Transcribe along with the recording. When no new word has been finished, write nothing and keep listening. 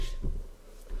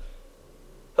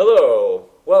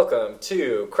Welcome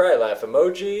to Cry Laugh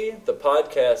Emoji, the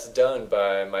podcast done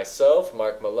by myself,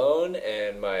 Mark Malone,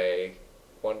 and my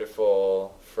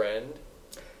wonderful friend.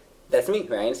 That's me,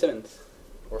 Ryan Simmons.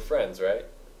 We're friends, right?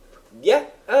 Yeah,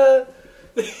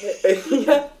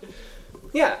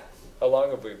 yeah. How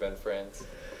long have we been friends?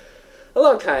 A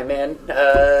long time, man.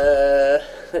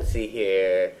 Let's see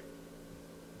here.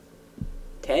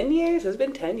 10 years? It's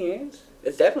been 10 years.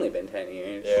 It's definitely been 10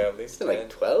 years. Yeah, at least it's been 10. like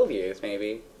 12 years,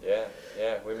 maybe. Yeah.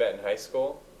 We met in high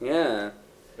school. Yeah.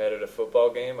 Met at a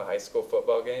football game, a high school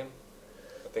football game.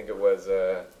 I think it was,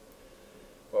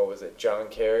 what was it, John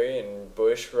Kerry and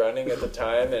Bush running at the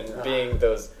time, and being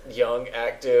those young,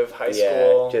 active high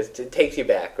school... Yeah, just, it takes you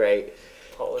back, right?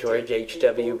 George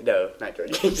H.W. people. No, not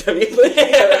George H.W.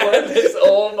 This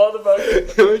old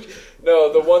motherfucker.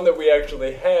 No, the one that we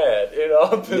actually had in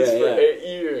office for 8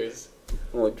 years.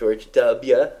 Well, George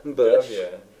W. Bush.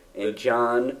 And the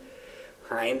John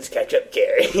Heinz Ketchup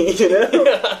Kerry. You know?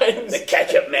 The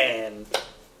Ketchup Man.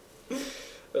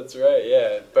 That's right,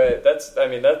 yeah. But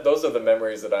those are the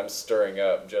memories that I'm stirring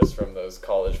up just from those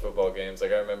college football games.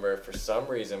 Like, I remember for some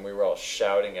reason we were all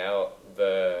shouting out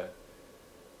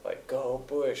go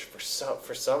Bush, for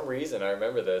some reason. I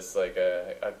remember this,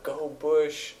 a go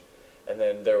Bush, and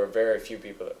then there were very few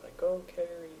people that were like, go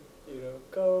Kerry,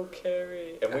 go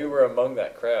Kerry, and we were among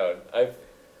that crowd. I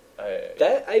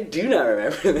do not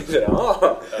remember this at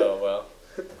all. Oh, well,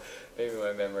 maybe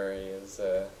my memory is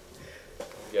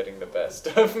getting the best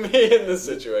of me in this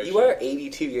situation. You are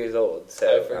 82 years old, so...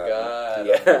 I forgot.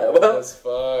 Yeah, well, as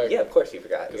fuck. Yeah, of course you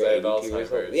forgot. Because I had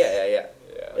Alzheimer's. Yeah.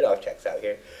 It all checks out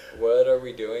here. What are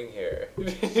we doing here?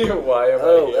 Why am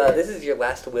I here? This is your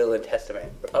last will and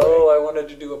testament. I wanted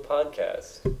to do a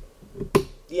podcast.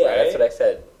 Yeah, right? That's what I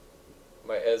said.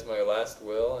 As my last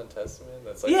will and testament?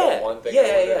 That's the one thing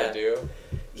I wanted to do?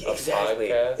 Exactly.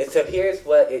 Podcast? And so here's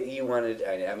what you wanted...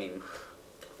 I mean,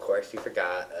 of course you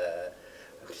forgot.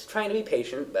 I'm just trying to be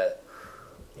patient, but...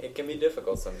 It can be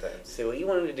difficult sometimes. So what you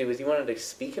wanted to do is you wanted to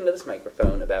speak into this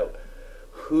microphone about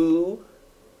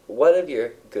one of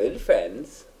your good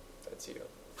friends... That's you.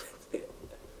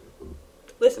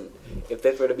 Listen, if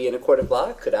this were to be in a court of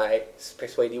law, could I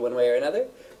persuade you one way or another?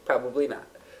 Probably not.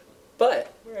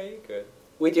 But... Right, you could.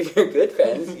 Which of your good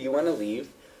friends you want to leave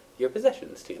your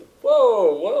possessions to?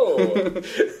 Whoa!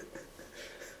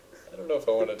 I don't know if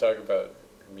I want to talk about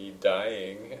me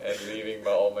dying and leaving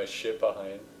all my shit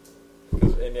behind.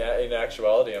 Because in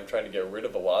actuality, I'm trying to get rid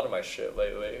of a lot of my shit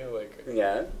lately.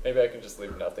 Yeah? Maybe I can just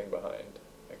leave nothing behind,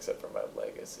 except for my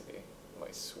legacy.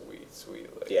 My sweet,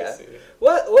 sweet legacy. Yeah.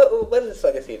 What does this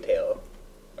legacy entail?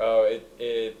 Oh,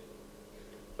 it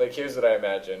here's what I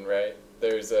imagine, right?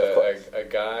 There's a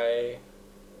guy,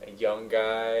 a young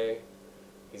guy,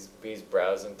 he's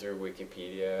browsing through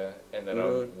Wikipedia, and then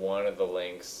on one of the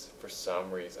links, for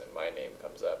some reason, my name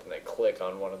comes up, and they click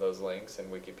on one of those links in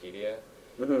Wikipedia.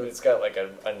 Mm-hmm. It's got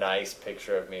a nice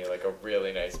picture of me, a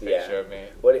really nice picture of me.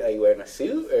 What, are you wearing a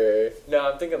suit, or?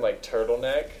 No, I'm thinking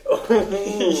turtleneck.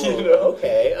 Oh,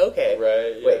 okay.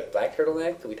 Right, yeah. Wait, black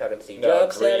turtleneck? Are we talking Steve green,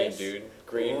 Jobs status? dude.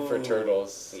 Green for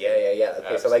turtles. Yeah. Okay,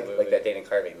 absolutely. so like that Dana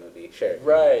Carvey movie, sure.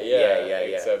 Right, yeah.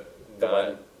 Except the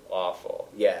one awful.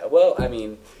 Yeah, well, I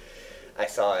mean, I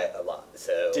saw it a lot,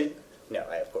 so... No,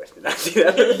 I of course did not see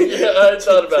that. Yeah, I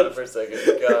thought about it for a second.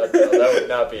 God, no, that would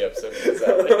not be upsetting.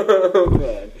 Oh,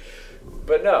 man.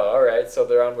 But no, alright, so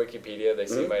they're on Wikipedia, they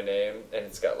see my name, and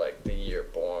it's got the year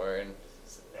born,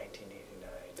 1989,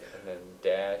 and then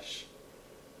dash,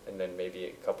 and then maybe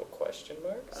a couple question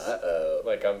marks. Uh-oh.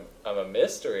 I'm a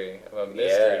mystery. I'm a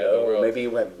mystery to the world. Maybe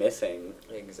you went missing.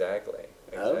 Exactly.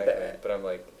 Okay. But I'm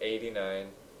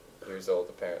 89 years old,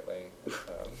 apparently.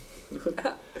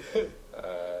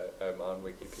 I'm on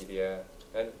Wikipedia,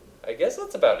 and I guess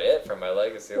that's about it for my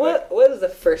legacy. What is the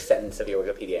first sentence of your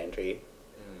Wikipedia entry?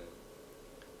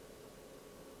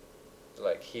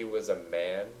 He was a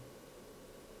man.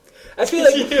 I feel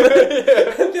like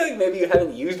maybe you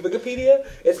haven't used Wikipedia.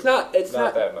 It's not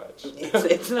that much.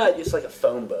 It's not just like a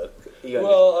phone book.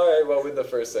 All right. What would the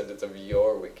first sentence of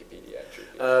your Wikipedia entry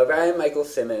be? Ryan Michael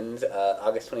Simmons,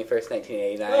 August 21st,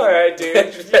 1989. All right,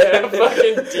 dude. Yeah,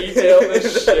 fucking detail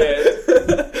this shit.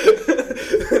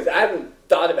 I haven't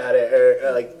thought about it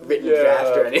or written a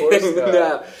draft or anything. Of course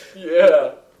not. No.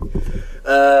 Yeah.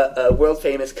 World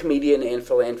famous comedian and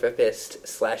philanthropist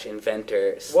 /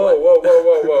 inventor.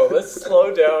 Whoa! Let's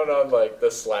slow down on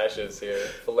the slashes here.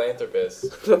 Philanthropist.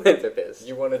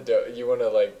 You want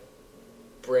to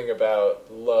bring about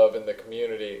love in the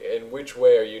community. In which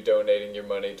way are you donating your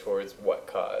money towards what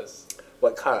cause?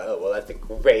 What cause? Oh, well, that's a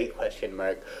great question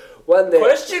mark.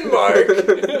 Question mark?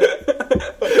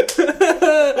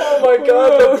 Oh my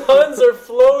god, the puns are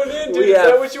flowing Is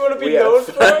that what you want to be known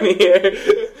for? Here.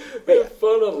 We have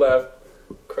fun and laugh,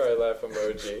 cry, laugh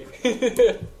emoji.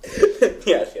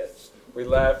 Yes. We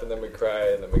laugh and then we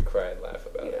cry and then we cry and laugh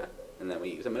about it. And then we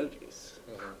use emojis.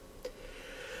 Mm-hmm.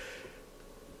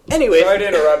 Anyway. Sorry to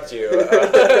interrupt you.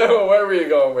 Where were you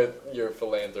going with your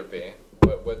philanthropy?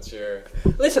 What's your...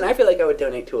 Listen, I feel like I would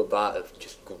donate to a lot of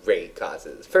just great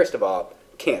causes. First of all,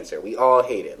 cancer. We all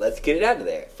hate it. Let's get it out of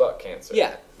there. Fuck cancer.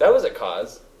 Yeah. That was a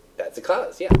cause. That's a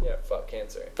cause, yeah. Yeah, fuck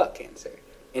cancer. Fuck cancer.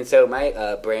 And so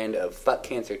my brand of Fuck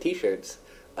Cancer t-shirts,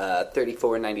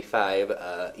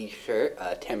 $34.95 each shirt,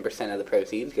 10% of the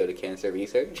proceeds go to cancer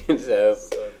research. So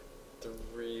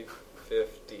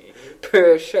 $350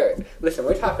 per shirt. Listen,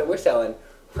 we're selling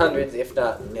hundreds, if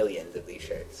not millions, of these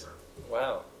shirts.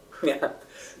 Wow. Yeah.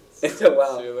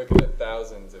 So you're looking at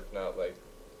thousands, if not like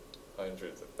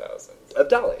hundreds of thousands of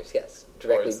dollars. Yes,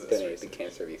 directly donated to research.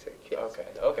 Cancer research. Yes.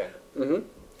 Okay. Mm-hmm.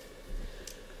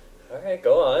 All right,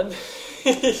 go on.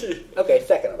 Okay.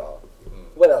 Second of all,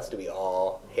 what else do we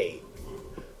all hate?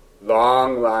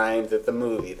 Long lines at the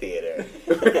movie theater.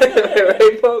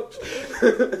 Right, folks?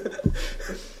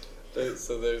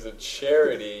 So there's a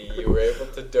charity you were able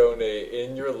to donate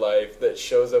in your life that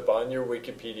shows up on your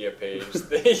Wikipedia page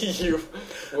that you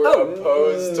were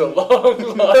opposed to long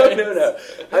lines. No.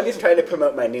 I'm just trying to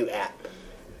promote my new app.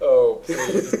 Oh,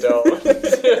 please don't.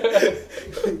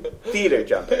 Theater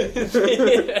Jumper.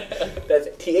 That's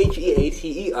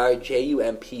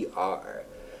TheaterJumpr.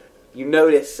 You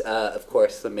notice, of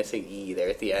course, the missing E there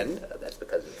at the end. That's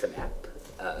because it's an app.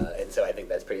 And so I think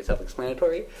that's pretty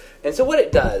self-explanatory. And so what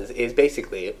it does is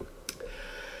basically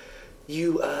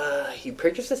you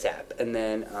purchase this app, and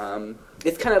then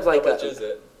it's kind of like how much is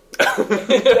it?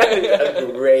 That is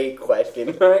a great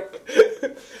question mark.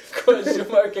 Question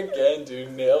mark again,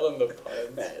 dude. Nailing the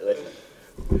puns. Right, listen.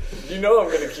 You know I'm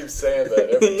going to keep saying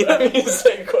that every time you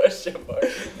say question mark.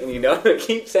 And you know I'm going to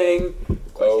keep saying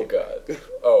question. Oh, God.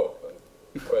 Oh,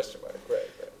 question mark. Right.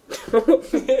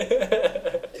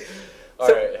 All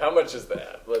right, how much is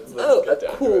that? Let's get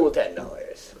down cool to it.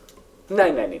 $10.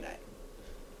 $9.99.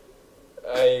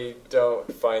 I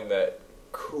don't find that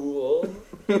cool.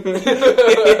 But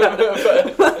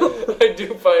I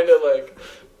do find it, like,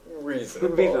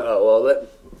 reasonable. Oh, well,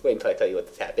 wait until I tell you what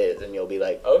this app is, and you'll be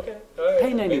like, okay, all right.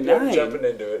 $9.99. Maybe I'm jumping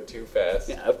into it too fast.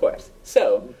 Yeah, of course.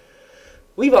 So,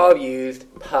 we've all used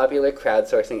popular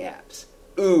crowdsourcing apps.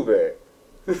 Uber.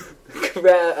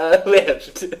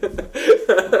 Lyft.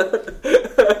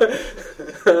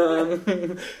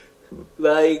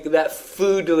 Like that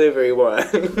food delivery one.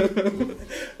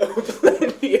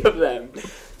 Plenty of them.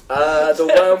 The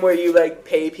one where you like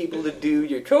pay people to do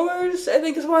your chores, I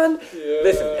think is one. Yeah.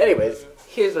 Listen, anyways,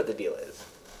 here's what the deal is.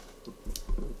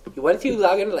 Once you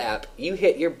log into the app, you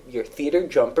hit your Theater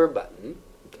Jumper button,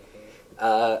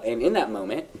 and in that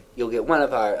moment, you'll get one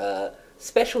of our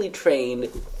specially trained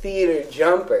theater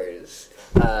jumpers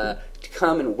to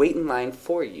come and wait in line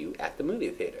for you at the movie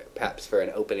theater. Perhaps for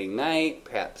an opening night,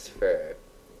 perhaps for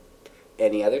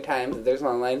any other time that there's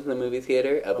long lines in the movie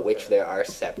theater, of which there are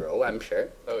several, I'm sure.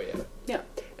 Oh, yeah. Yeah.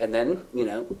 And then,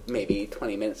 maybe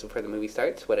 20 minutes before the movie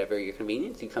starts, whatever your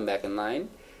convenience, you come back in line,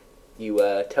 you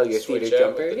tell your switch theater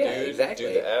jumper. With the Yeah, dude, exactly.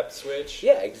 Do the app switch.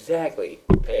 Yeah, exactly.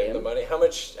 Pay him the money. How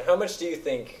much do you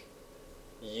think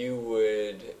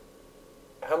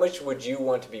how much would you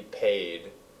want to be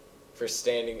paid for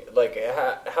standing, like,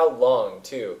 how long,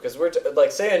 too? Because we're,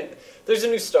 saying, there's a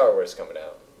new Star Wars coming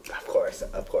out. Of course.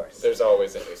 There's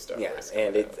always a new Star Wars coming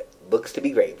and it looks to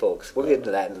be great, folks. We'll get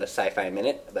to that in the Sci-Fi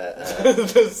Minute. But,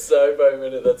 the Sci-Fi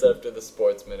Minute, that's after the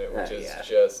Sports Minute, which is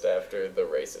just after the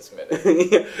Racist Minute.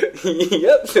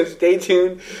 Yep, so stay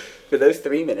tuned for those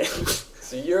 3 minutes.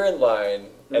 So you're in line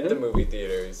at the movie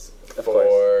theaters Of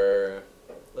course.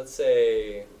 Let's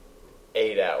say,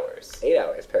 8 hours. 8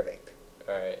 hours, perfect.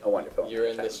 All right. A wonderful. You're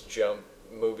in this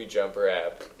movie jumper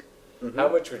app. Mm-hmm. How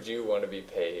much would you want to be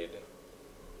paid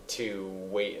to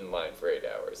wait in line for 8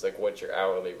 hours? Like, what's your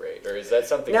hourly rate? Or is that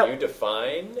something you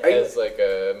define as, like,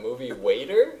 a movie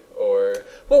waiter? Or...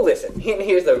 Well, listen,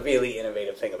 here's the really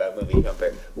innovative thing about Movie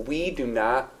Jumper. We do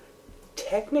not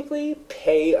technically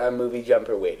pay our Movie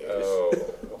Jumper waiters. Oh.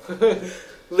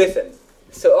 Listen,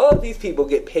 so all of these people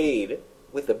get paid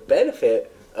with the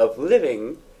benefit of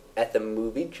living at the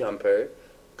Movie Jumper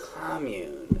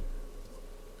commune.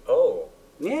 Oh.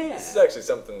 Yeah. This is actually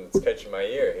something that's catching my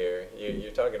ear here.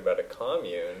 You're talking about a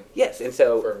commune. Yes, and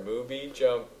so... For movie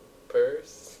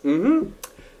jumpers? Mm-hmm.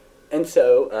 And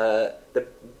so,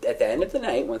 at the end of the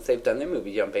night, once they've done their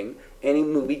movie jumping, any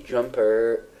movie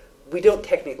jumper... We don't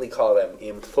technically call them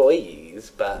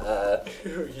employees, but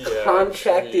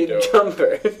contracted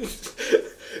jumpers.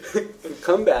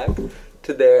 come back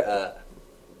to their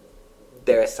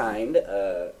assigned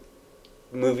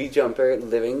movie jumper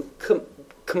living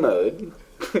commode.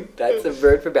 That's a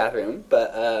word for bathroom,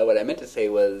 but what I meant to say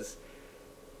was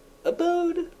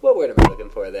abode. What word am I looking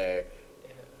for there?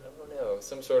 Yeah, I don't know.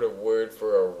 Some sort of word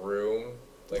for a room,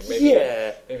 like maybe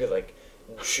maybe like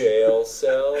jail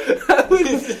cell.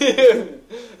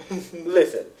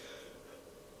 Listen,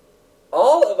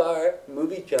 all of our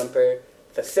movie jumper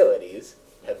facilities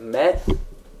have met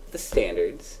the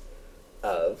standards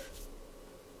of,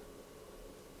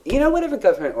 whatever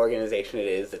government organization it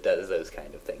is that does those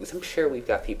kind of things. I'm sure we've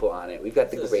got people on it. We've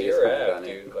got the greatest mind on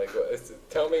it. Dude. Like,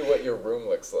 tell me what your room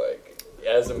looks like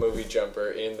as a movie jumper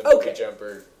in the movie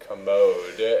jumper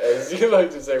commode. As you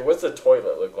like to say, what's the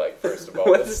toilet look like, first of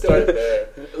all? Let's start there.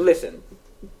 Listen,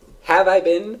 have I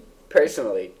been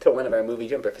personally to one of our movie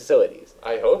jumper facilities?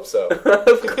 I hope so.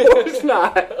 Of course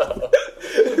not.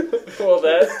 Well,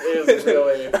 that is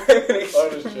really I'm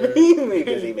an extremely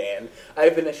busy man.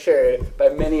 I've been assured by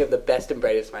many of the best and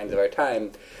brightest minds of our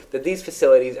time that these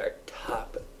facilities are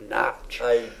top notch.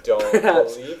 I don't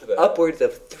believe that. Upwards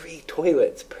of 3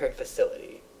 toilets per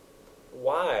facility.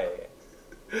 Why?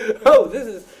 Oh,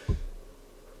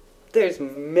 there's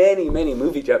many, many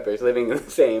movie jumpers living in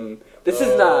the same. This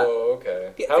is not. Oh,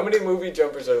 okay. How many movie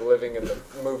jumpers are living in the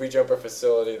movie jumper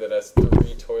facility that has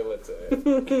 3 toilets in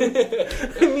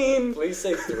it? I mean, please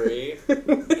say 3.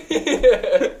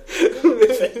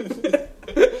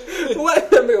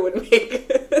 What number would make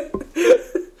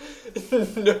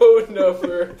no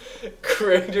number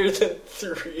greater than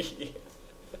 3?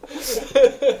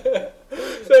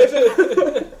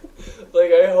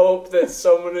 Like, I hope that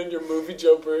someone in your movie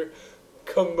jumper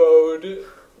commode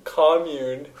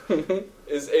commune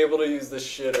is able to use the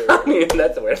shitter. Commune,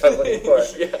 that's the word I'm looking for.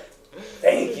 Yeah.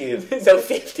 Thank you. So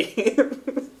 50.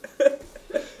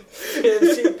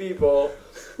 50 people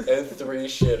and 3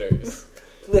 shitters.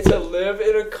 Listen, to live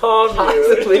in a commune.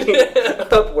 Possibly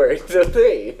upwards of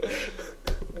 3.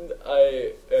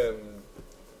 I am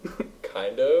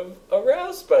kind of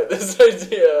aroused by this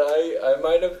idea.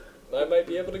 I might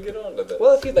be able to get onto this.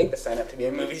 Well, if you'd like to sign up to be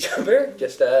a movie jumper,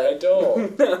 just I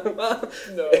don't. Well,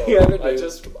 no. If you ever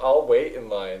do. I'll wait in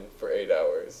line for 8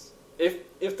 hours.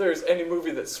 If there's any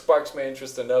movie that sparks my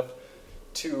interest enough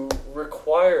to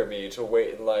require me to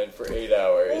wait in line for 8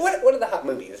 hours. What are the hot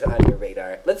movies on your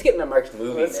radar? Let's get into Mark's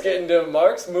movie minute. Let's get into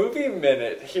Mark's movie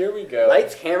minute. Here we go.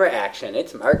 Lights, camera, action.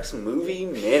 It's Mark's movie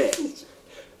minute.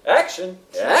 Action.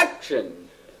 Action.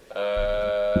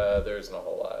 There's not a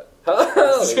whole lot.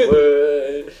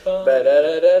 Hollywood. Hollywood.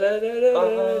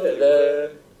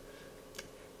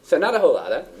 So not a whole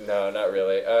lot, huh? No, not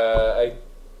really.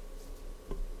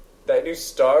 That new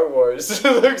Star Wars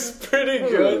looks pretty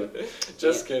good.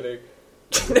 Just kidding.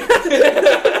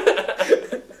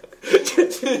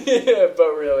 Yeah,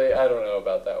 but really, I don't know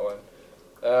about that one.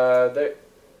 I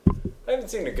haven't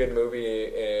seen a good movie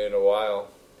in a while.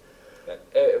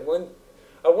 I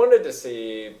wanted to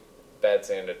see Bad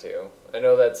Santa 2. I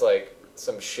know that's like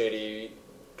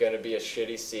gonna be a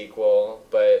shitty sequel,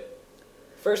 but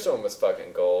first one was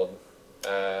fucking gold.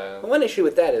 One issue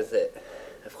with that is that,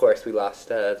 of course, we lost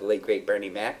the late great Bernie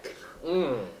Mac,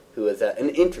 who was an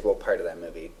integral part of that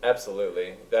movie.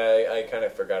 Absolutely, I kind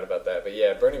of forgot about that, but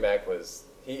yeah, Bernie Mac was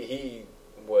he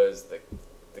was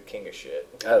the king of shit.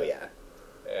 Oh yeah.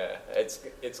 Yeah, it's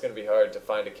going to be hard to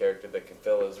find a character that can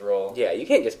fill his role. Yeah, you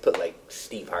can't just put, like,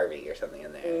 Steve Harvey or something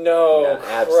in there. No,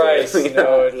 Christ,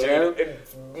 no, dude.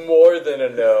 It's more than a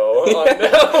no on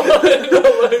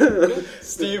that one. Like,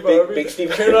 Steve Harvey, big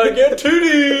Steve can I get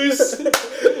titties?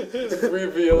 Just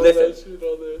revealing that shit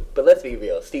on there. But let's be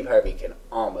real, Steve Harvey can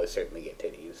almost certainly get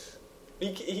titties.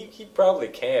 He probably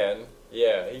can.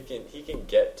 Yeah, he can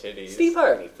get titties. Steve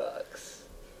Harvey fucks.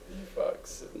 He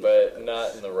fucks, but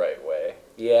not in the right way.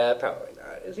 Yeah, probably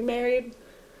not. Is he married?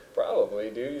 Probably,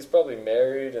 dude. He's probably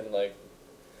married and, like,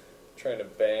 trying to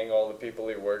bang all the people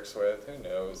he works with. Who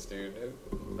knows, dude?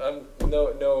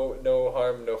 No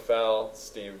harm, no foul,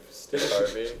 Steve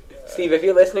Harvey. Steve, if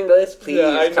you're listening to this, please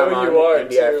come on and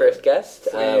be our first guest.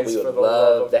 We would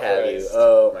love to have you.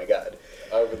 Oh, my God.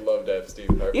 I would love to have Steve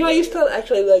Harvey. You know, I used to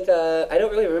actually, like, I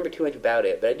don't really remember too much about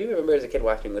it, but I do remember as a kid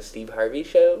watching the Steve Harvey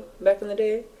show back in the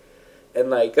day. And,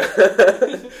 like,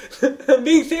 I'm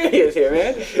being serious here,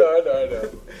 man. No.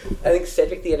 I think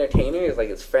Cedric the Entertainer is, like,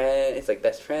 his like,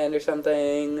 best friend or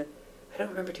something. I don't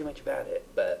remember too much about it,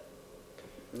 but,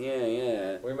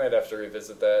 yeah. We might have to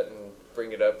revisit that and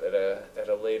bring it up at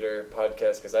a later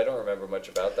podcast, because I don't remember much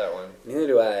about that one. Neither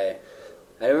do I.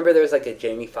 I remember there was, like, a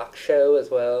Jamie Foxx show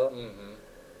as well. Mm-hmm.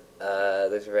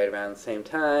 Those were right around the same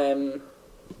time.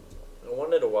 I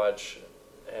wanted to watch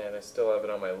and I still have it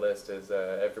on my list, is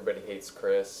Everybody Hates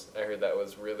Chris. I heard that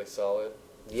was really solid.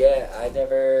 Yeah, I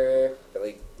never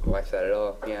really watched that at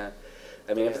all. Yeah.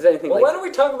 I mean, if there's anything why don't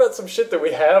we talk about some shit that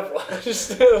we have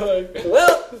watched?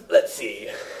 Well, let's see.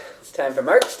 It's time for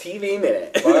Mark's TV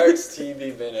Minute. Mark's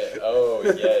TV Minute. Oh,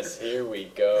 yes, here we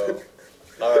go.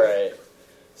 Alright.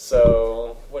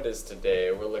 So, what is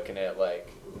today? We're looking at,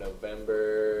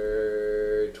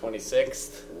 November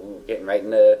 26th. Ooh,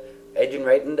 edging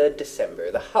right into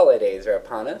December. The holidays are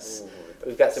upon us. Ooh,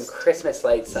 we've got some Christmas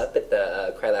lights up at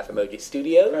the Cry Laugh Emoji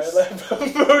Studios. Cry Laugh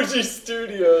Emoji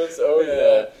Studios. Oh,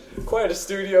 yeah. Quite a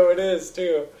studio it is,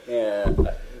 too. Yeah.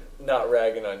 Not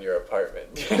ragging on your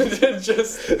apartment.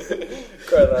 Just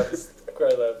Cry Laugh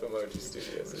Emoji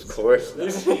Studios. Of course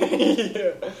not.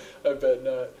 Yeah, I bet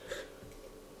not.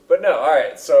 But no,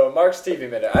 alright, so Mark's TV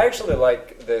Minute. I actually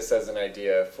like this as an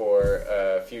idea for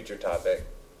a future topic.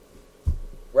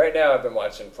 Right now I've been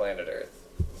watching Planet Earth.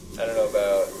 I don't know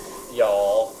about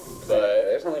y'all, but...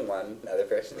 There's only one other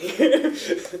person here.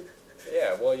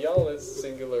 Yeah, well, y'all is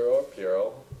singular or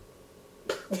plural.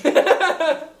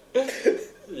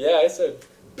 Yeah, I said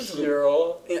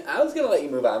plural. Yeah, I was going to let you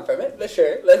move on from it, but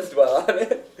sure, let's dwell on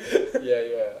it. Yeah.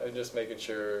 I'm just making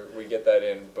sure we get that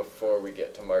in before we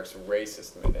get to Mark's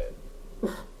racist minute.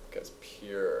 Because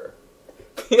pure.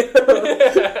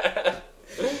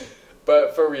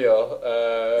 But for real,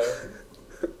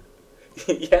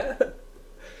 yeah.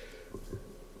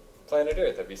 Planet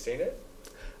Earth, have you seen it?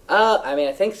 I mean,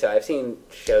 I think so. I've seen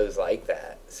shows like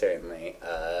that, certainly.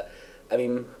 I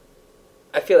mean,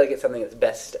 I feel like it's something that's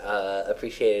best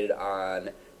appreciated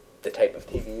on the type of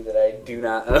TV that I do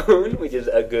not own, which is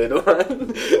a good one.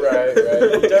 Right.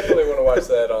 You definitely want to watch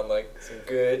that on, some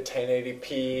good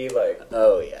 1080p,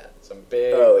 Oh, yeah. Some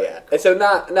big... Oh, yeah. And so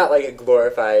not like a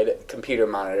glorified computer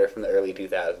monitor from the early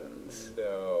 2000s.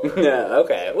 No. No,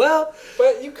 okay. Well...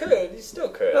 But you could. You still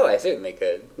could. Oh, I certainly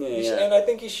could. Yeah. And I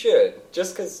think you should.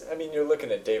 Just because, you're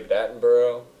looking at David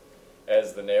Attenborough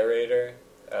as the narrator.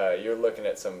 You're looking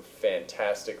at some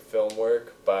fantastic film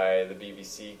work by the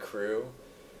BBC crew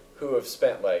who have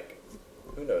spent,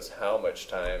 who knows how much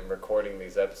time recording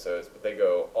these episodes, but they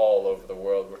go all over the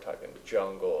world. We're talking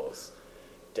jungles,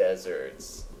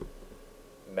 deserts,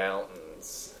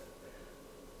 mountains,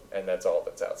 and that's all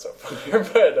that's out so far.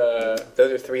 But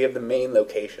those are three of the main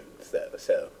locations, though.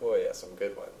 So, well, yeah, some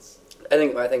good ones. I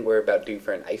think we're about due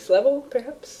for an ice level,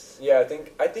 perhaps. Yeah, I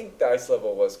think the ice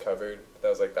level was covered. That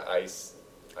was the ice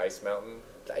mountain.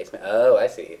 The ice mountain. Oh, I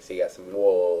see. So you got some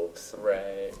wolves.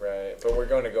 Right. But we're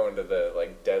going to go into the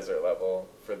desert level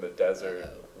for the desert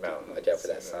mountain. Watch out for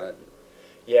that sun.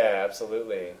 Yeah,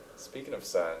 absolutely. Speaking of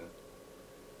sun.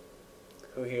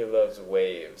 Who here loves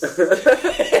waves? Like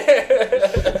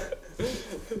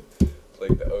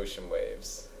the ocean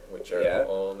waves, which are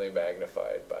only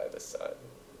magnified by the sun.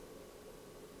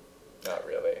 Not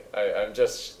really. I'm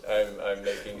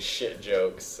making shit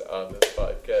jokes on this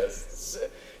podcast.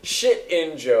 Shit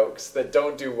in jokes that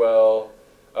don't do well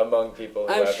among people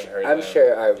who haven't heard them. I'm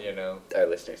sure our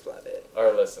listeners love it.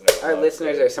 Our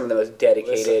listeners are some of the most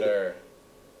dedicated...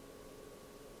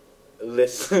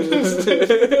 Listeners,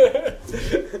 they're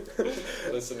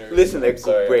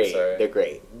great. They're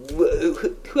great.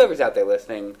 Whoever's out there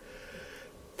listening,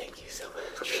 thank you so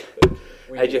much.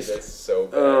 We need this so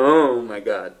bad. Oh my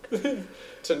god!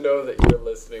 To know that you're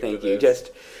listening. Thank to you. This.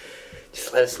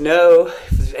 Just let us know if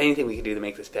there's anything we can do to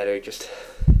make this better. Just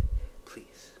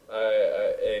please.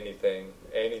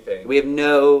 Anything. We have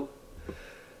no.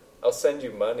 I'll send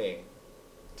you money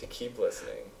to keep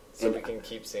listening, so we can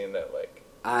keep seeing that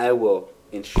I will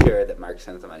ensure that Mark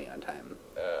sends the money on time.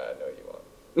 No, you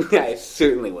won't. I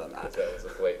certainly will not. That was a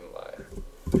blatant lie.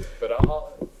 But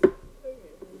I'll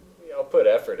put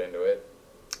effort into it.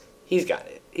 He's got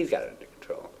it. He's got it under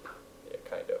control. Yeah,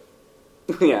 kind of.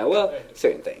 Yeah, well,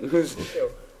 certain things.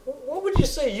 What would you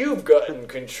say you've got in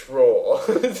control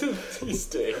these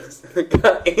days?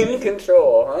 In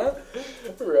control, huh?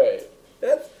 Right.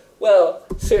 That's,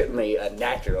 certainly a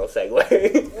natural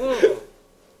segue.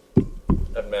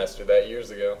 I'd mastered that years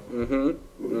ago.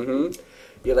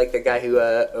 You're like the guy who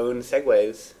owned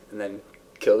Segways and then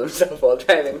killed himself while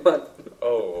driving one.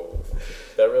 Oh,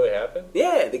 that really happened?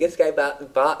 Yeah, this guy bought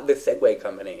the Segway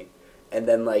company. And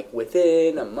then,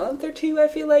 within a month or two, I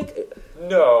feel like...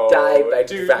 died by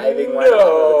driving one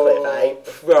off of a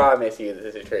cliff. I promise you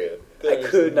this is true. I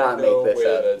could not make this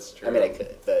up. That's true. I mean, I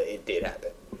could, but it did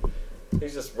happen.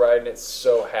 He's just riding it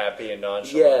so happy and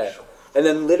nonchalant. Yeah. And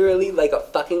then literally like a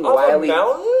fucking off wily... a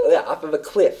mountain? Yeah, off of a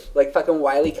cliff. Like fucking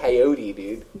Wile E. Coyote,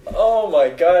 dude. Oh my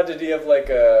god, did he have like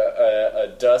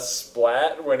a dust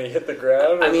splat when he hit the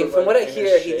ground? I mean, Was it, from what I in his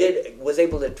hear, he shape? was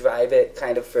able to drive it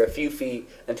kind of for a few feet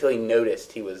until he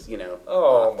noticed he was,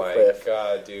 Oh off the my cliff.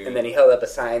 god, dude. And then he held up a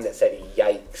sign that said,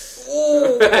 "Yikes."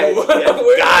 Ooh,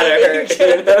 It gotta hurt.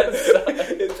 get that sign?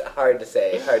 It's hard to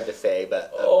say,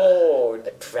 but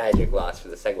a tragic loss for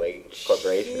the Segway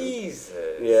Corporation.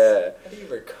 Jesus. Yeah. How do you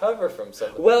recover from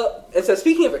something? Well, and so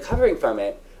speaking of recovering from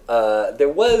it, there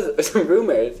was some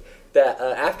rumors that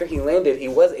after he landed, he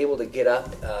was able to get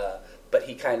up, but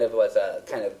he kind of was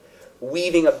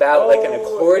weaving about like an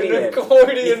accordion. An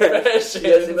accordion fashion.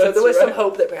 Yes, and so there was some right.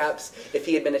 hope that perhaps if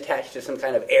he had been attached to some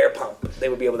kind of air pump, they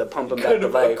would be able to pump him back Kind to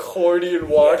of life. accordion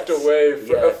walked Yes. away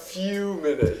for a Yes. few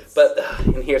minutes. But,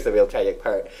 and here's the real tragic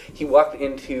part, he walked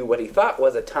into what he thought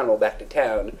was a tunnel back to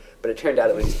town, but it turned out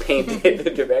it was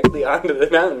painted directly onto the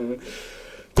mountain,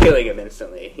 killing him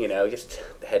instantly, just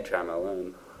the head trauma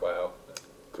alone. Wow.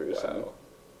 Gruesome. Wow.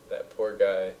 That poor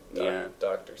guy. Yeah.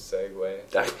 Dr. Segway.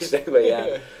 Dr. Segway,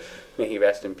 yeah. May he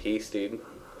rest in peace, dude. In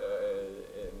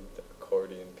the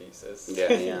accordion pieces.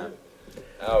 Yeah.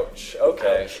 Ouch.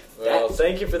 Okay. Ouch. Well,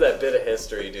 thank you for that bit of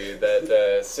history, dude.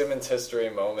 That Simmons history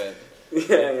moment.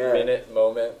 Yeah. Minute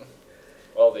moment.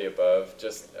 All the above.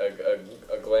 Just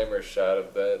a glamorous shot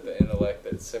of the intellect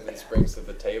that Simmons brings to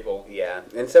the table. Yeah,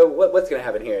 and so what's going to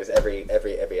happen here is every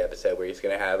episode where he's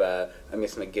going to have I'm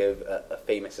just going to give a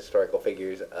famous historical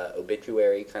figure's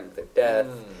obituary, kind of their death,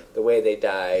 the way they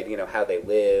died, how they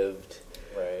lived.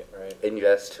 Right. And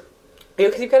just,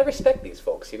 because you've got to respect these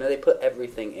folks, they put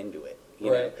everything into it.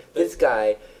 Right. This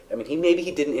guy, I mean, maybe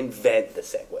he didn't invent the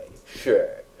Segway,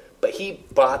 sure. But he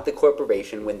bought the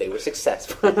corporation when they were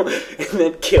successful and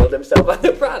then killed himself on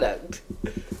the product.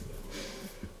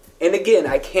 And again,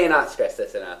 I cannot stress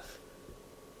this enough.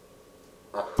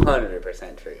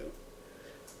 100% true.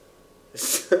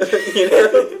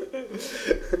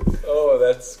 Oh,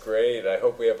 that's great. I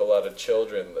hope we have a lot of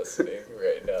children listening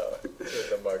right now to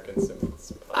the Mark and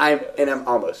Simmons podcast. I'm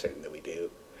almost certain that we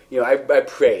do. I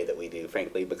pray that we do,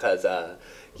 frankly, because, our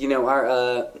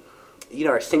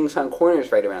sing-song corner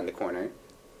is right around the corner,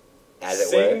 as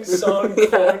it were. Sing-song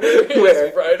corner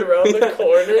is right around the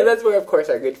corner? And that's where, of course,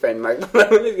 our good friend Mark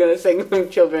Malone is going to sing some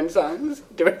children's songs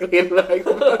directly into the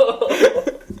microphone.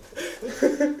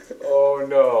 Oh,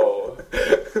 no.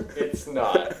 It's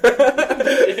not.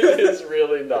 It is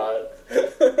really not.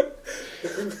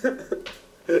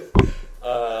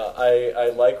 I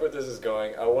like where this is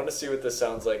going. I want to see what this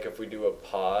sounds like if we do a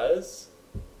pause.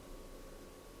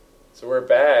 So we're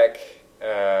back.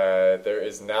 There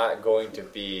is not going to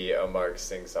be a Mark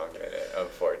Sing Song Minute,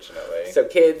 unfortunately. So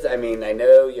kids, I mean, I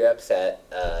know you're upset,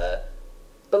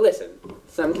 but listen,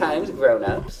 sometimes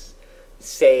grown-ups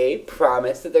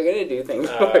promise that they're going to do things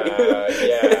for you.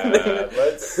 Yeah,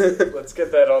 let's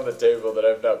get that on the table that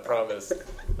I've not promised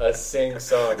a Sing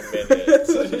Song Minute.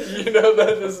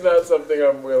 That is not something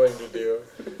I'm willing to do.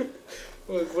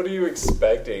 What are you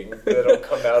expecting? That'll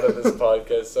come out of this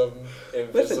podcast? Some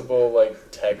invisible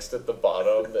text at the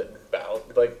bottom that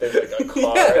there's a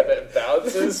car that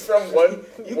bounces from one.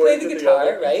 You play the guitar,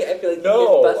 other. right? I feel like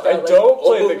no, you just bust out, I don't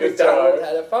play the McDonald guitar.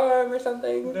 had a farm or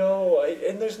something. No,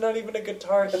 and there's not even a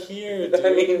guitar here, dude. I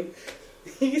mean,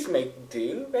 you just make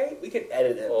do, right? We could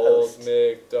edit it. Old Post.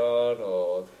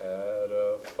 MacDonald had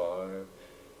a farm,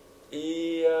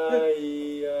 E-I-E-I-O.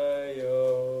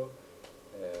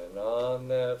 And on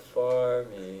that farm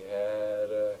he had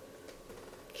a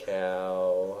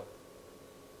cow.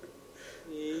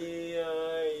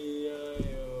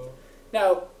 E-I-E-I-O.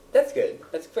 Now, that's good.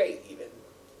 That's great, even.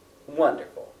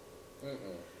 Wonderful.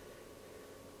 Mm-mm.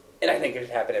 And I think it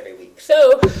should happen every week.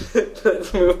 So,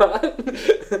 let's move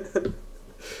on.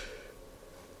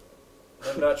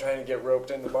 I'm not trying to get roped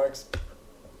into Mark's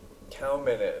cow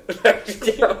minute. I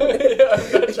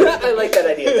like that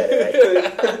idea better,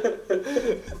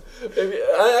 actually. Maybe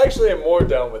I actually am more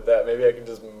down with that. Maybe I can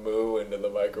just moo into the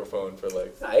microphone for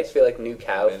I just feel like new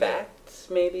cow minute. facts,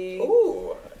 maybe.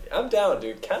 Ooh, I'm down,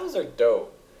 dude. Cows are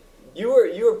dope. You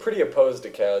were pretty opposed to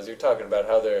cows. You're talking about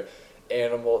how they're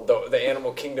the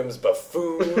animal kingdom's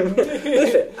buffoon.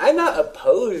 Listen, I'm not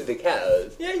opposed to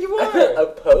cows. Yeah, you I'm are. not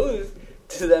opposed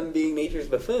to them being nature's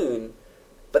buffoon,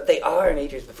 but they are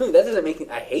nature's buffoon. That doesn't make me...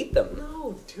 I hate them.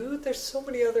 No, dude, there's so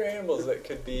many other animals that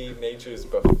could be nature's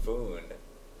buffoon.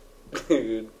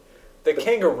 Dude. The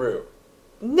kangaroo.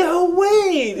 No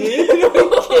way, dude! Are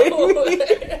you kidding me?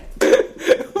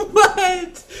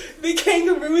 What? The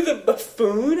kangaroo is a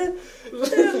buffoon?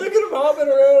 Yeah, look at him him hopping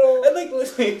around. I'd like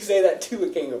listening to say that to a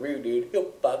kangaroo, dude.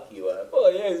 He'll fuck you up.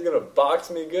 Well, yeah, he's gonna box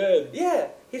me good. Yeah,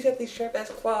 he's got these sharp ass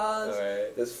claws. All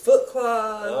right. Those foot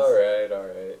claws. All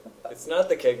right. It's not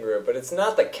the kangaroo, but it's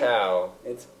not the cow.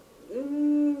 It's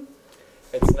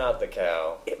not the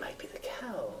cow. It might be the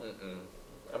cow.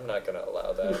 I'm not gonna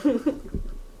allow that.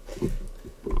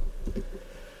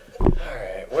 All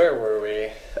right, where were we?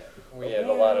 We had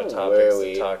a lot of topics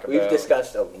to talk about. We've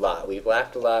discussed a lot. We've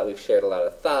laughed a lot. We've shared a lot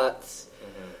of thoughts.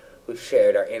 We've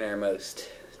shared our innermost,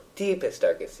 deepest,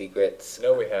 darkest secrets.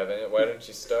 No, we haven't. Why don't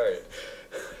you start?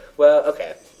 Well,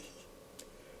 okay.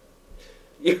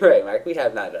 You're right, Mark. We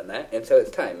have not done that, and so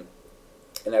it's time.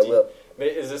 And I will.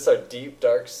 Is this our deep,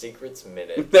 dark secrets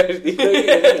minute?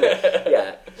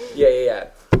 Yeah.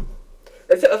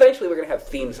 And so eventually we're going to have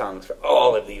theme songs for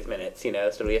all of these minutes, you know,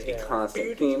 so we have to be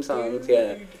constant theme songs,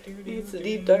 yeah. It's a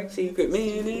deep, dark secret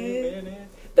minute.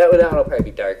 That one will probably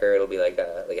be darker. It'll be like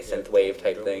a synth wave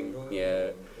type thing, yeah.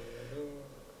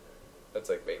 That's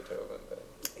like Beethoven, but...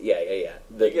 Yeah.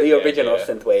 The original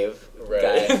synth wave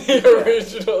guy. The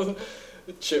original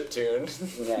chiptune.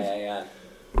 Yeah.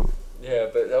 Yeah,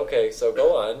 but okay, so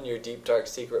go on, your deep, dark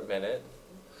secret minute.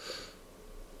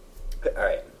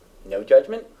 Alright, no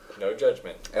judgment? No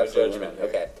judgment. Absolutely not.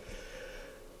 Okay.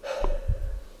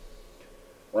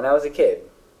 When I was a kid...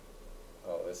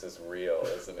 Oh, this is real,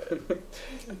 isn't it?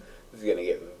 This is going to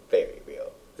get very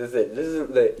real. This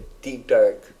isn't the deep,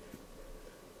 dark...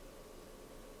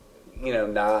 You know,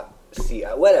 not see...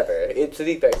 whatever. It's a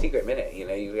deep, dark secret minute. You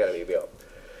know, you got to be real.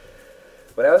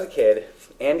 When I was a kid,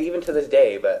 and even to this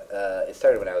day, but it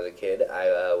started when I was a kid,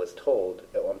 I was told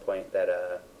at one point that...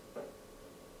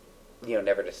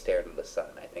 never to stare into the sun.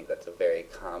 I think that's a very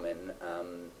common...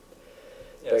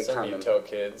 you tell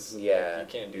kids. Yeah.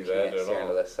 Like, you can't do that at all. You can't stare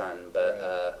into the sun.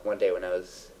 But one day when I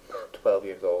was 12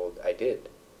 years old, I did.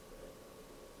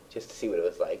 Just to see what it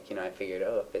was like. I figured,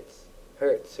 if it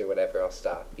hurts or whatever, I'll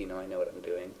stop. I know what I'm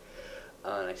doing.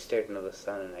 And I stared into the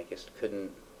sun and I just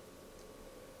couldn't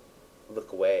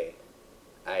look away.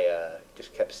 I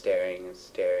just kept staring and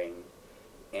staring.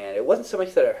 And it wasn't so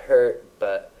much that it hurt,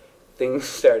 but... things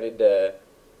started to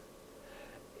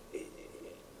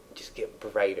just get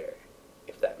brighter,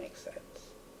 if that makes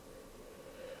sense.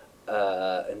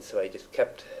 And so I just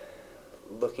kept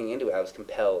looking into it. I was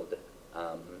compelled.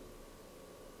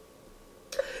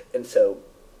 And so...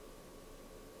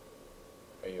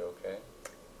 Are you okay?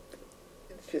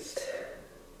 It's just...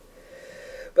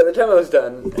 By the time I was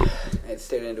done, I had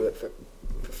stared into it for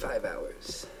 5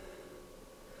 hours.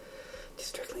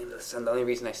 Just directly into the sun. The only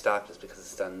reason I stopped is because the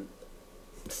sun...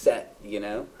 set,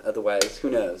 otherwise who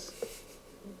knows.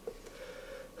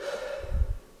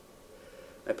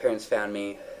 My parents found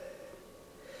me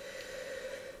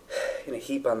in a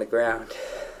heap on the ground,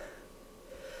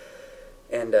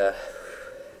 and ever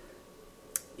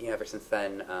since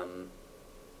then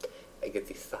I get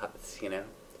these thoughts,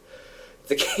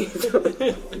 it's a case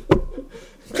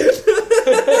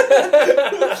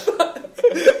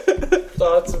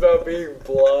thoughts about being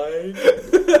blind.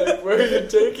 Like, where are you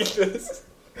taking this?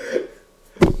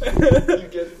 You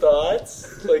get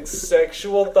thoughts? Like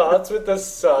sexual thoughts with the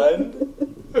sun?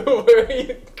 Where are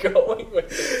you going with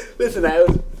this? Listen, I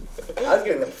was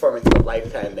getting the performance of a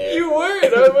lifetime there. You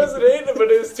weren't. I wasn't hating it,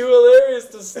 but it was too hilarious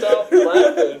to stop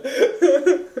laughing.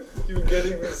 You were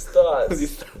getting these thoughts.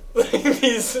 These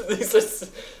are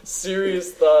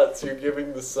serious thoughts you're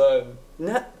giving the sun.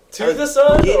 Not to the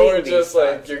sun, or just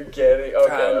like you're getting from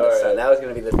the sun. That was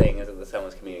going to be the thing, is that the sun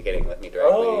was communicating with me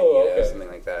directly, something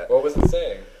like that. What was it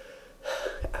saying?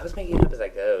 I was making it up as I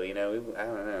go. I don't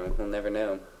know. We'll never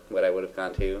know what I would have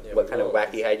gone to, what kind of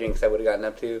wacky hijinks I would have gotten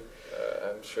up to.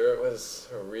 I'm sure it was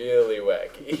really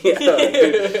wacky.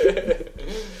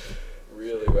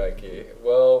 Really wacky.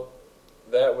 Well,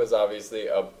 that was obviously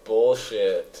a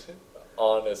bullshit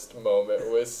honest moment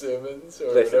with Simmons,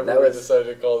 or whatever we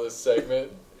decided to call this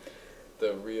segment.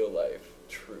 The real life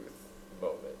truth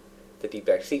moment. The deep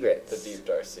dark secrets. The deep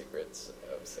dark secrets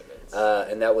of Simmons.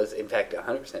 And that was in fact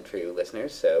 100% true,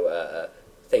 listeners. So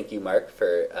thank you, Mark,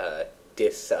 for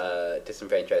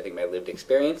disenfranchising my lived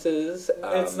experiences.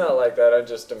 It's not like that. I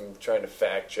just am trying to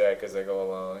fact check as I go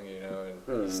along,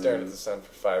 and staring at the sun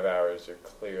for 5 hours, you're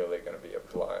clearly going to be a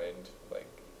blind,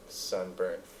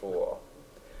 sunburned fool.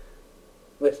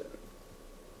 Listen,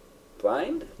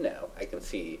 blind? No, I can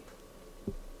see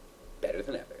better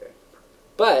than ever.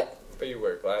 But you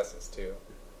wear glasses too.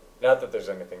 Not that there's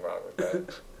anything wrong with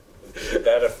that. Did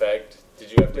that affect?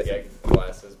 Did you have to get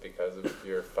glasses because of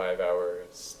your 5-hour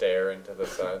stare into the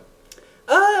sun?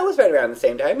 It was right around the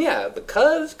same time, yeah.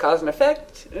 Cause and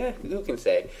effect, who can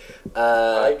say?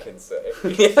 I can say.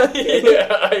 Yeah. Yeah,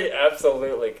 I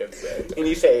absolutely can say. And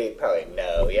you say probably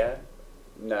no, yeah?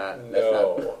 That's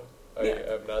No. not...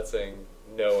 Yeah. I'm not saying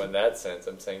no in that sense.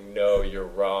 I'm saying no, you're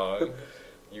wrong.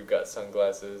 You got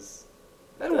sunglasses.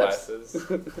 Glasses.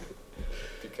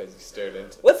 Because you stared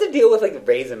into... What's the deal with, like,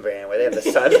 Raisin Bran, where they have the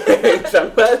sun wearing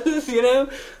sunglasses, you know?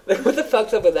 Like, what the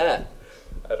fuck's up with that?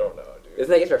 I don't know, dude.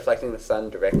 Isn't that just reflecting the sun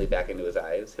directly back into his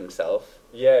eyes, himself?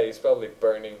 Yeah, he's probably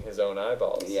burning his own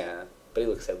eyeballs. Yeah, but he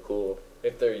looks so cool.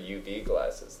 If they're UV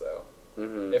glasses, though.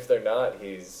 Mm-hmm. If they're not,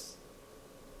 he's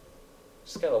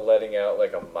just kind of letting out,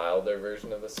 like, a milder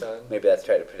version of the sun. Maybe that's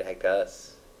trying to protect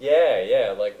us.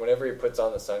 Yeah, like, whenever he puts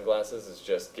on the sunglasses, it's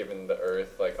just giving the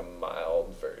Earth, like, a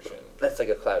mild version. That's like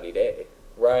a cloudy day.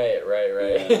 Right.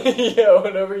 Yeah. Yeah,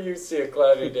 whenever you see a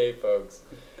cloudy day, folks,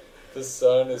 the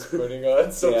sun is putting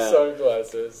on some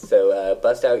sunglasses. So,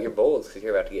 bust out your bowls, because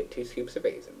you're about to get 2 scoops of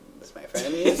raisins, my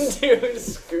friends. 2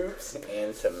 scoops.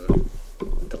 And some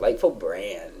delightful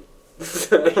bran.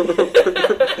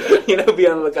 You know, be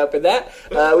on the lookout for that.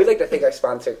 We'd like to thank our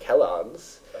sponsor,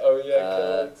 Kellogg's. Oh, yeah,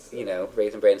 Kellogg's. You know,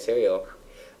 Raisin Bran cereal.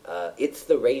 It's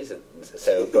the raisins,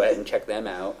 so go ahead and check them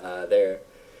out. They're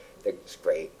just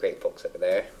great folks over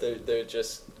there. They're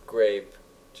just great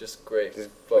folks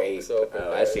over there.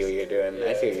 Oh, I see what you're doing. Yeah,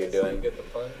 I see what you're doing. You get the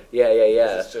pun? Yeah.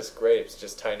 It's just grapes,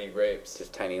 just tiny grapes.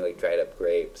 Just tiny, like, dried up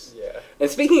grapes. Yeah. And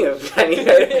speaking of tiny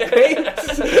dried up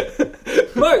grapes,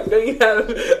 Mark, don't you have,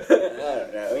 I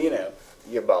don't know, you know,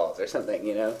 your balls or something,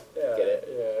 you know? Yeah, Get it?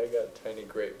 Yeah, I got tiny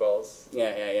grape balls.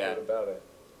 Yeah. What about it?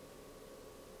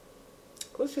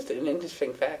 Well, it's just an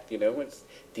interesting fact, you know? It's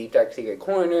Deep Dark Secret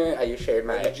Corner. I just shared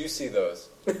my... Where did you see those?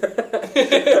 Well,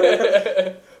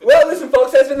 listen,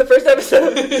 folks, that's been the first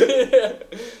episode. Yeah.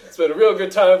 It's been a real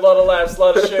good time. A lot of laughs, a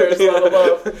lot of shares, a lot of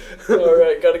love. All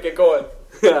right, gotta get going.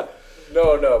 Yeah.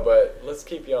 No, but let's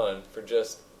keep you on for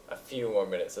just a few more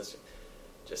minutes. Let's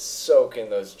just soak in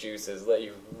those juices. Let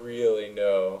you really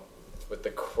know what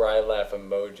the cry laugh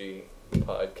emoji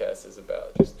podcast is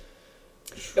about. Just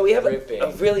Yeah, we have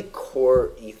a really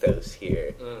core ethos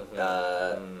here.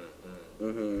 Mm-hmm.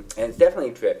 And it's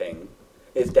definitely dripping.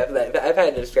 It's definitely... If I've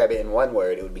had to describe it in one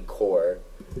word, it would be core.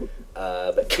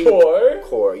 But Core?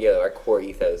 Core, yeah, our core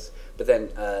ethos. But then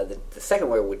the second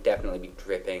word would definitely be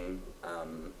dripping.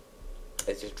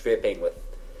 It's just dripping with...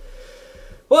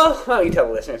 Well, why don't you tell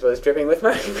the listeners what it's dripping with,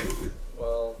 Mark?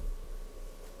 Well,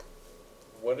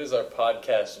 what is our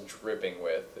podcast dripping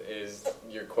with, is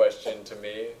your question to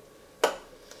me.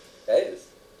 That is.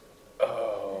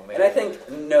 Oh, man. And I think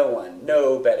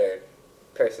no better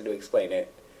person to explain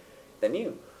it than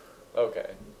you.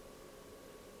 Okay.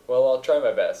 Well, I'll try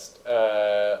my best.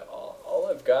 All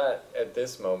I've got at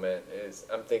this moment is,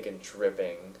 I'm thinking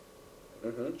dripping,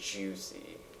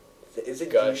 juicy, is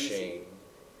it gushing, juicy?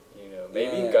 you know,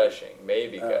 maybe gushing,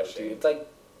 gushing. Dude, it's like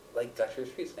Gushers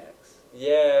Free Snacks.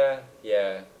 Yeah,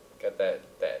 got that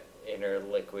inner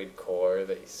liquid core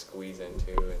that you squeeze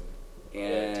into, and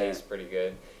it tastes pretty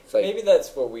good. Like, maybe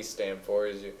that's what we stand for,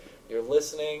 is you're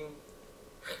listening,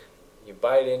 you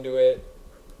bite into it,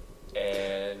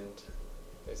 and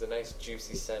there's a nice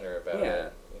juicy center about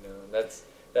it. You know, and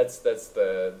that's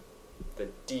the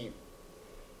deep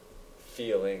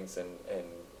feelings and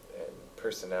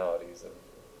personalities of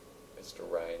Mr.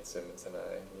 Ryan Simmons and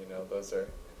I. You know,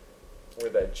 we're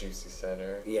that juicy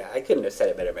center. Yeah, I couldn't have said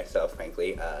it better myself,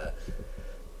 frankly.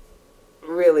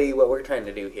 Really, what we're trying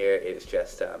to do here is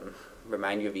just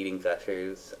remind you of eating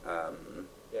Gushers.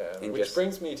 Which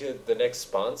brings me to the next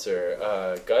sponsor,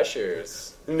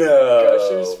 Gushers. No.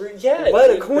 Gushers Free. Yeah, what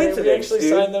dude, a coincidence, we actually dude.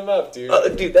 signed them up,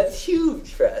 dude. Dude, that's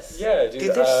huge for us. Yeah, dude.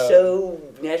 Dude, they're so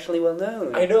nationally well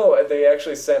known. I know. They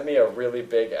actually sent me a really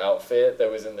big outfit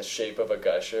that was in the shape of a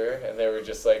gusher, and they were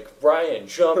just like, Ryan,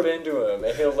 jump into him,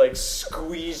 and he'll, like,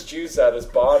 squeeze juice out his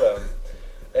bottom.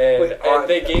 And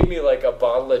they gave me, like, a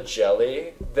bottle of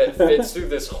jelly that fits through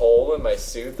this hole in my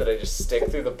suit that I just stick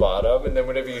through the bottom, and then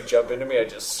whenever you jump into me, I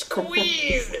just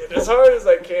squeeze it as hard as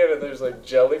I can, and there's, like,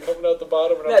 jelly coming out the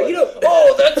bottom, and I'm like,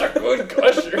 oh, that's a good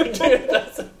gusher, dude.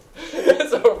 That's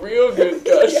a real good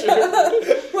gusher.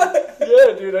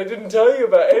 Yeah, dude, I didn't tell you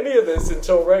about any of this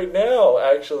until right now,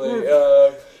 actually.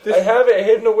 I have it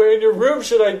hidden away in your room.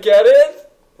 Should I get it?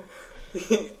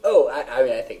 I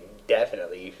mean, I think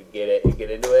definitely you should get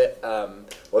into it.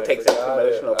 Well, We'll take some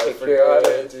promotional pictures. I forgot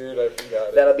it, dude. I forgot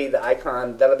it. That'll be the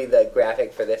icon. That'll be the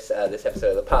graphic for this this episode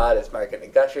of the pod. Is Mark in a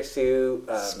gusher suit,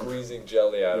 squeezing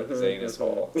jelly out of his anus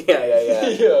hole. Yeah.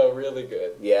 Yeah, really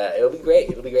good. Yeah, it'll be great.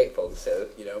 It'll be great, folks. So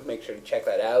make sure to check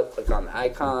that out. Click on the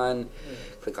icon.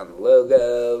 Click on the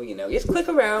logo. Just click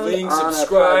around. Link on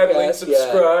subscribe. our podcast. Link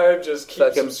subscribe. Yeah. Just keep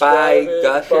fucking subscribing. Buy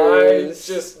gushers.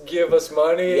 Just give us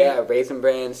money. Yeah, Raisin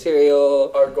Bran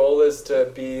cereal. Our goal is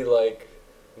to be like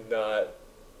not.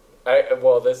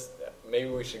 Maybe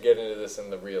we should get into this in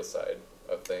the real side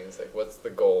of things. Like, what's the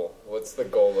goal? What's the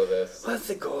goal of this? What's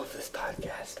the goal of this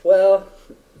podcast? Well,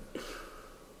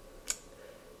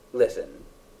 listen.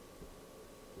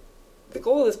 The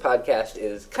goal of this podcast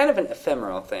is kind of an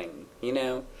ephemeral thing,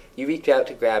 You reach out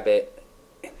to grab it,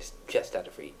 and it's just out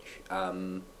of reach.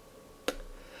 But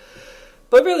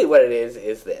really what it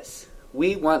is this.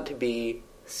 We want to be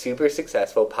super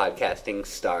successful podcasting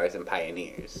stars and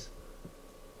pioneers.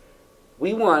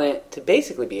 We want it to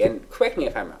basically be, and correct me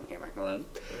if I'm wrong here, Mark Malone,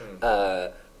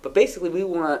 but basically we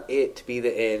want it to be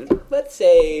that in, let's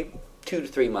say, 2 to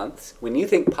 3 months, when you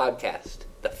think podcast,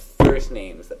 the first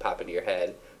names that pop into your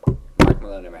head, Mark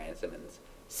Malone and Ryan Simmons.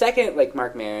 Second, like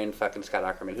Mark Maron, fucking Scott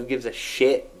Aukerman. Who gives a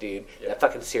shit, dude? Yeah. That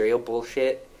fucking cereal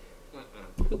bullshit.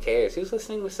 Mm-mm. Who cares? Who's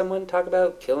listening to someone talk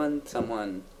about killing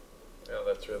someone? No,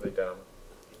 that's really dumb.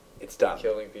 It's dumb.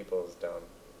 Killing people is dumb.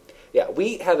 Yeah,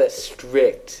 we have a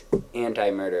strict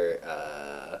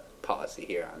anti-murder policy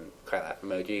here on Cry Laugh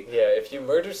Emoji. Yeah, if you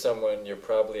murder someone, you're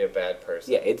probably a bad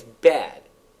person. Yeah, it's bad.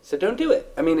 So don't do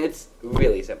it. I mean, it's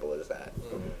really simple as that.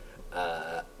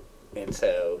 Mm-hmm. And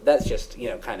so that's just,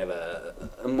 kind of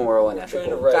a moral and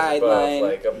ethical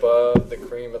guideline. Above the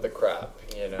cream of the crop,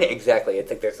 Exactly. It's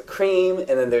like there's the cream, and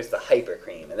then there's the hyper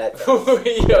cream, and that's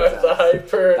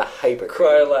the hyper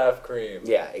cry laugh cream.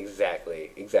 Yeah,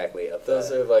 exactly. Those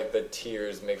are like the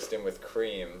tears mixed in with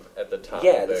cream at the top.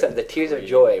 Yeah, the tears of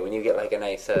joy when you get like a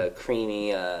nice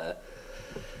creamy,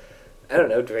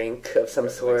 drink of some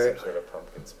sort. Like some sort of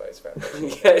pumpkin spice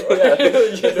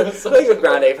frappuccino. Yeah. Like a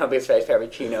grande pumpkin spice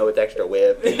frappuccino with extra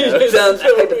whip. Sounds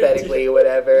hypothetically,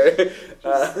 whatever.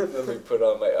 Let me put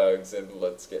on my Uggs and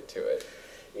let's get to it.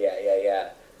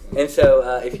 Yeah. And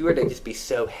so, if you were to just be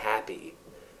so happy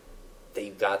that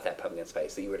you got that pumpkin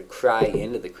spice, that you were to cry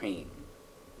into the cream,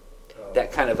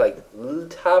 that kind of like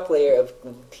top layer of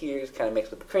tears kind of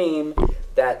mixed with the cream,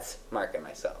 that's Mark and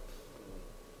myself.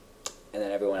 And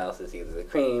then everyone else is either the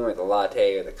cream or the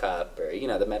latte or the cup or,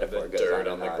 the metaphor goes on. The dirt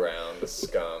on the ground, the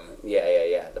scum.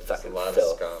 Yeah. The fucking filth. There's a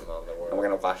lot of scum on the world. And we're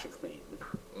going to wash it clean.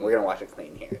 We're going to wash it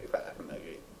clean here at Cry Laugh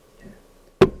Emoji.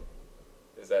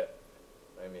 Is that...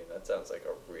 that sounds like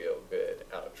a real good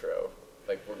outro.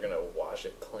 Like, we're going to wash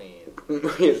it clean.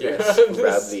 Scrub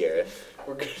the earth.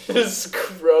 We're going to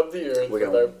scrub the earth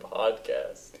with our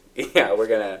podcast. Yeah, we're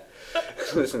going to...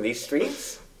 Listen, these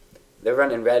streets... They're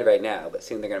running red right now, but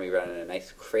soon they're going to be running a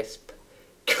nice, crisp,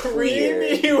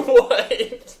 creamy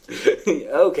white.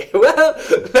 Okay, well,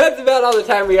 that's about all the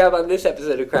time we have on this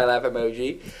episode of Cry Laugh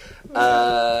Emoji.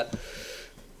 Yeah,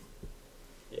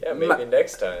 maybe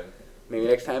next time. Maybe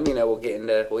next time, we'll get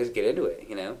into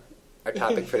it, Our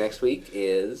topic for next week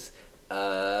is,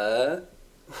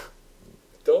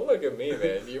 Don't look at me,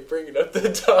 man. You're bringing up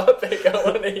the topic. I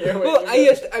want to hear what I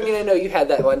know you had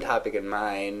that one topic in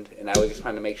mind, and I was just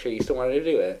trying to make sure you still wanted to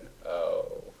do it.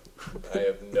 Oh. I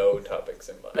have no topics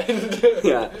in mind.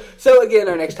 Yeah. So, again,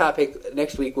 our next topic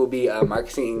next week will be Mark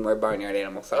singing more Barnyard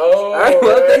Animal songs. Oh, all right.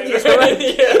 Well, thank you so much.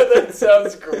 Yeah, that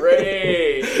sounds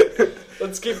great.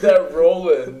 Let's keep that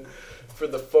rolling for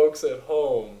the folks at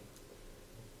home.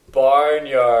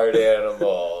 Barnyard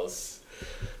Animals.